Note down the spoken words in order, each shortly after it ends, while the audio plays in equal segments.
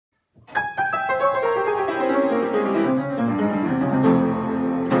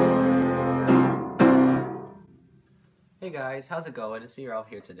Hey guys, how's it going? It's me, Ralph,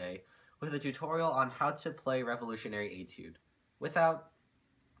 here today with a tutorial on how to play Revolutionary Etude without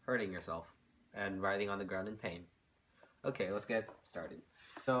hurting yourself and writhing on the ground in pain. Okay, let's get started.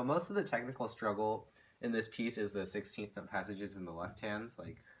 So most of the technical struggle in this piece is the 16th note passages in the left hand,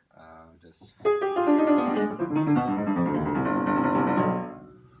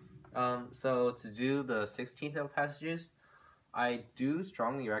 so to do the 16th note passages, I do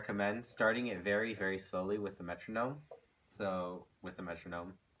strongly recommend starting it very, very slowly with the metronome. So, with the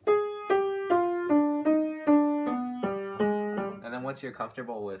metronome. And then once you're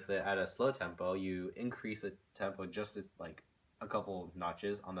comfortable with it at a slow tempo, you increase the tempo just like a couple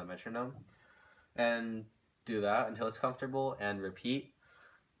notches on the metronome. And do that until it's comfortable and repeat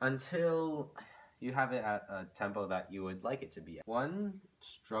until you have it at a tempo that you would like it to be at. One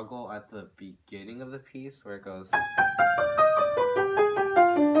struggle at the beginning of the piece where it goes...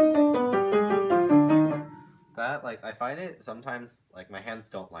 that, I find it sometimes, my hands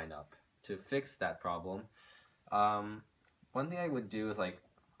don't line up. To fix that problem, one thing I would do is,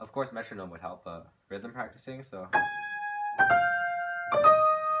 of course metronome would help, rhythm practicing, so...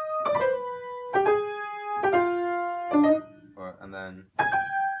 and then...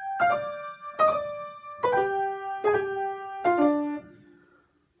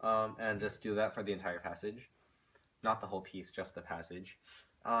 and just do that for the entire passage. Not the whole piece, just the passage.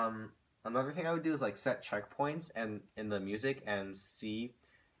 Another thing I would do is set checkpoints in the music and see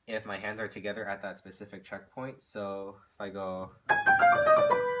if my hands are together at that specific checkpoint. So if I go,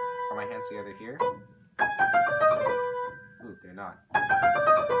 are my hands together here? Ooh, they're not.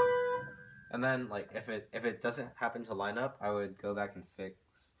 And then if it doesn't happen to line up, I would go back and fix.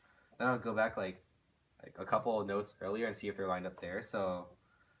 Then I would go back like a couple of notes earlier and see if they're lined up there. So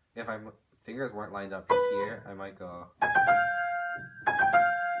if my fingers weren't lined up here, I might go.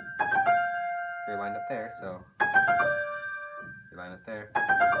 They're lined up there, so they line up there.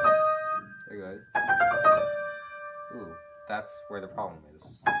 They're good. Ooh, that's where the problem is.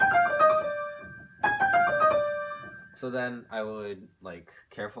 So then I would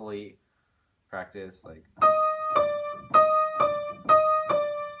carefully practice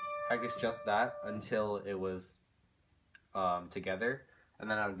practice just that until it was together, and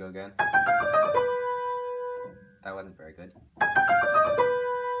then I would go again. That wasn't very good.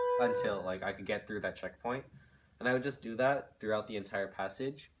 Until I could get through that checkpoint, and I would just do that throughout the entire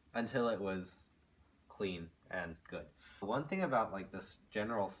passage until it was clean and good. One thing about this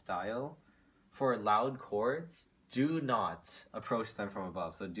general style, for loud chords, do not approach them from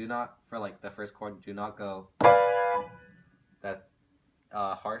above. So do not, for the first chord, do not go. That's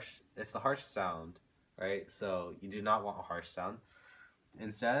harsh. It's the harsh sound, right? So you do not want a harsh sound.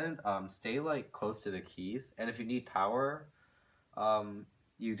 Instead, stay close to the keys, and if you need power,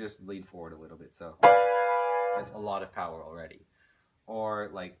 you just lean forward a little bit, so that's a lot of power already. Or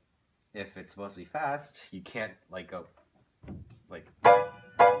if it's supposed to be fast, you can't go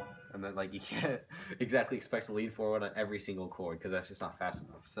and then you can't exactly expect to lean forward on every single chord because that's just not fast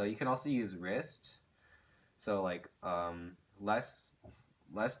enough. So you can also use wrist. So less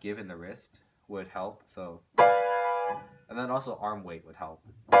give in the wrist would help. So, and then also arm weight would help.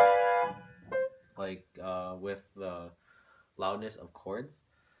 With the loudness of chords.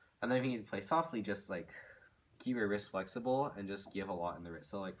 And then if you need to play softly, just keep your wrist flexible and just give a lot in the wrist.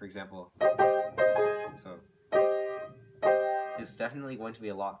 So for example, so it's definitely going to be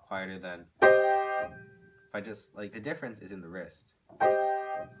a lot quieter than if I just the difference is in the wrist.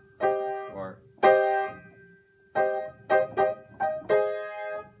 Or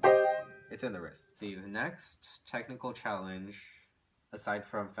it's in the wrist. See, the next technical challenge aside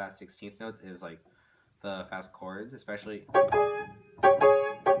from fast 16th notes is the fast chords, especially.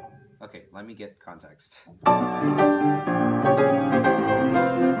 Okay, let me get context.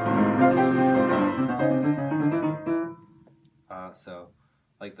 So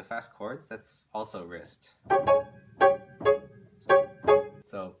the fast chords, that's also wrist.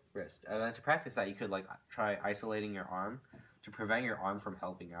 So wrist. And then to practice that, you could try isolating your arm to prevent your arm from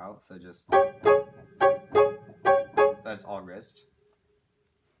helping out. So just that's all wrist.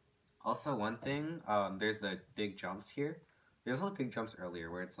 Also, one thing, there's the big jumps here. There's also big jumps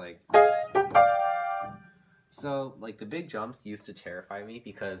earlier where it's so the big jumps used to terrify me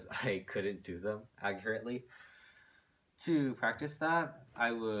because I couldn't do them accurately. To practice that,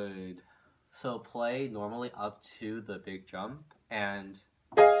 I would play normally up to the big jump, and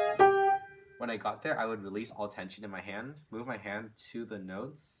when I got there, I would release all tension in my hand, move my hand to the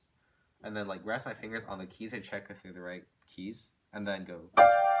notes, and then rest my fingers on the keys and check if they're the right keys, and then go.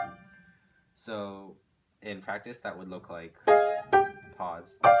 So in practice, that would look like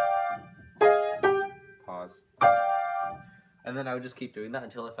pause, pause, And then I would just keep doing that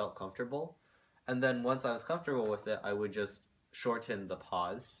until I felt comfortable. And then once I was comfortable with it, I would just shorten the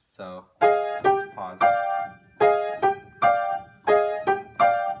pause. So pause.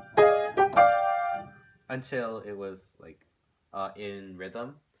 Until it was like in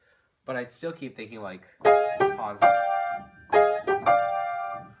rhythm. But I'd still keep thinking like pause.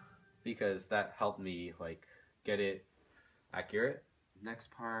 Because that helped me like get it accurate.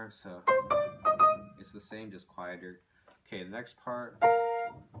 Next part, so it's the same, just quieter. Okay, the next part.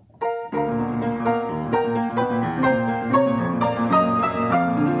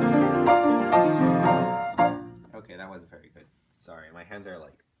 Okay, that wasn't very good. Sorry, my hands are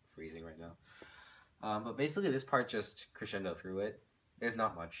like freezing right now. But basically this part just crescendo through it. There's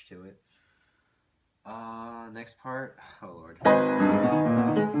not much to it. Next part. Oh lord.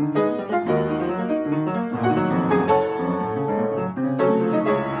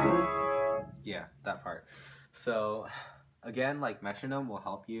 Yeah, that part. So again, like metronome will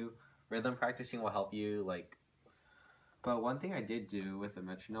help you. Rhythm practicing will help you, like. But one thing I did do with the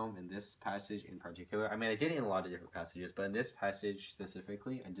metronome in this passage in particular, I mean, I did it in a lot of different passages, but in this passage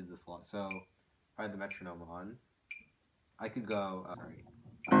specifically, I did this a lot. So if I had the metronome on, I could go, sorry.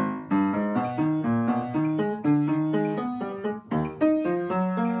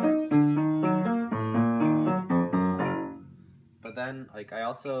 But then, like, I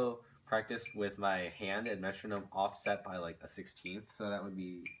also practiced with my hand and metronome offset by like a 16th. So that would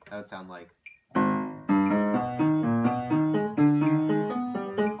sound like.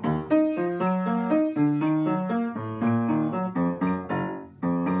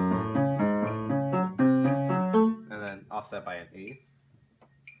 And then offset by an 8th.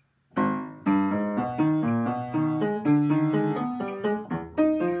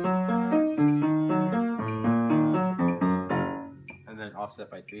 And then offset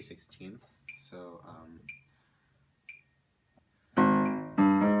by 3/16. So,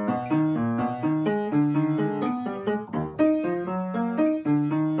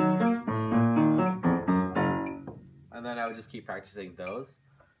 and then I would just keep practicing those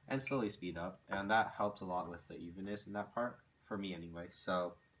and slowly speed up. And that helped a lot with the evenness in that part, for me anyway.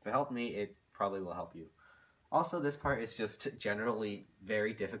 So if it helped me, it probably will help you. Also, this part is just generally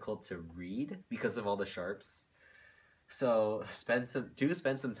very difficult to read because of all the sharps. So spend some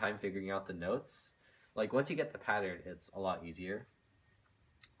time figuring out the notes. Like once you get the pattern, it's a lot easier.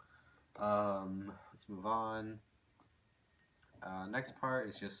 Let's move on. Next part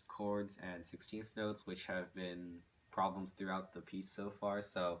is just chords and 16th notes, which have been problems throughout the piece so far.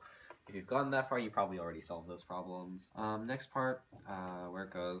 So if you've gotten that far, you probably already solved those problems. Next part, where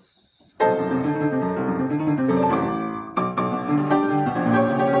it goes.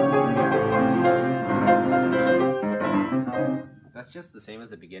 That's just the same as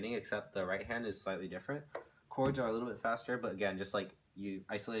the beginning, except the right hand is slightly different. Chords are a little bit faster, but again, just like you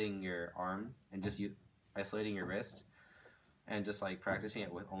isolating your arm and just you isolating your wrist and just like practicing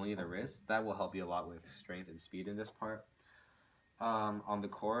it with only the wrist, that will help you a lot with strength and speed in this part. On the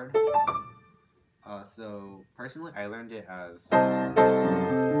chord, so personally I learned it as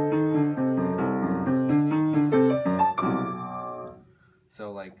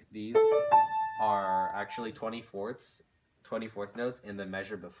so like these are actually 24th notes in the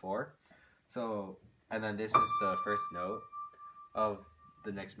measure before. So, and then this is the first note of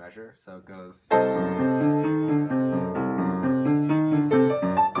the next measure. So it goes.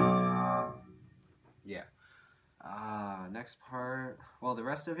 Yeah. Next part. Well, the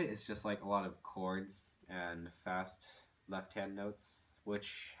rest of it is just like a lot of chords and fast left-hand notes,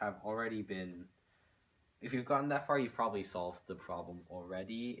 which have already been. If you've gotten that far, you've probably solved the problems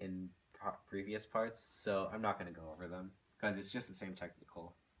already in previous parts. So I'm not going to go over them because it's just the same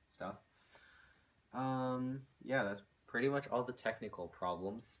technical stuff. Yeah, that's pretty much all the technical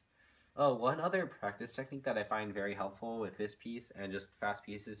problems. Oh, one other practice technique that I find very helpful with this piece and just fast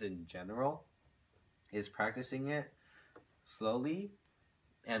pieces in general is practicing it slowly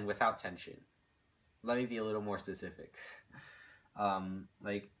and without tension. Let me be a little more specific.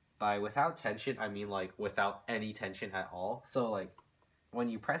 Like by without tension, I mean like without any tension at all. So like when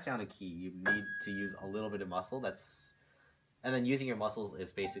you press down a key, you need to use a little bit of muscle. And then using your muscles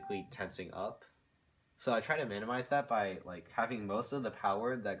is basically tensing up. So I try to minimize that by like having most of the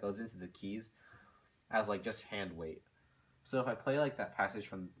power that goes into the keys as like just hand weight. So if I play like that passage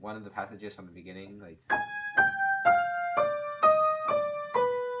from one of the passages from the beginning, like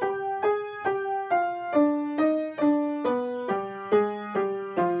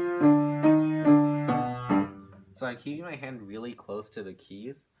so I'm keeping my hand really close to the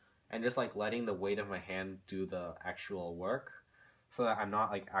keys and just like letting the weight of my hand do the actual work. so that I'm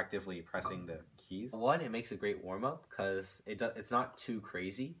not like actively pressing the keys. One, it makes a great warm-up because it's not too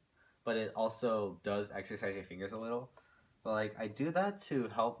crazy, but it also does exercise your fingers a little. But like I do that to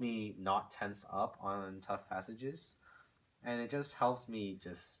help me not tense up on tough passages. And it just helps me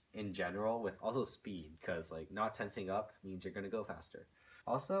just in general with also speed, because like not tensing up means you're gonna go faster.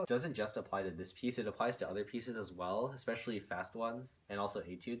 Also, it doesn't just apply to this piece, it applies to other pieces as well, especially fast ones and also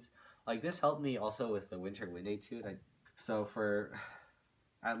etudes. Like this helped me also with the winter wind etude. So for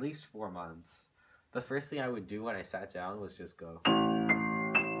at least 4 months, the first thing I would do when I sat down was just go.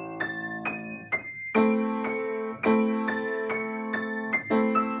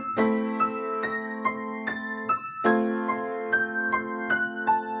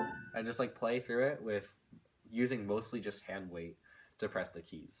 And just like play through it with using mostly just hand weight to press the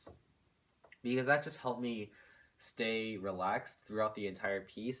keys. Because that just helped me stay relaxed throughout the entire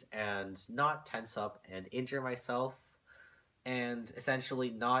piece and not tense up and injure myself, and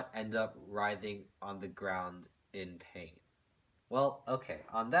essentially not end up writhing on the ground in pain. Well, okay,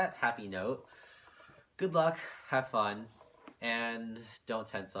 on that happy note, good luck, have fun, and don't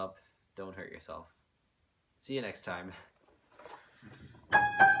tense up, don't hurt yourself. See you next time.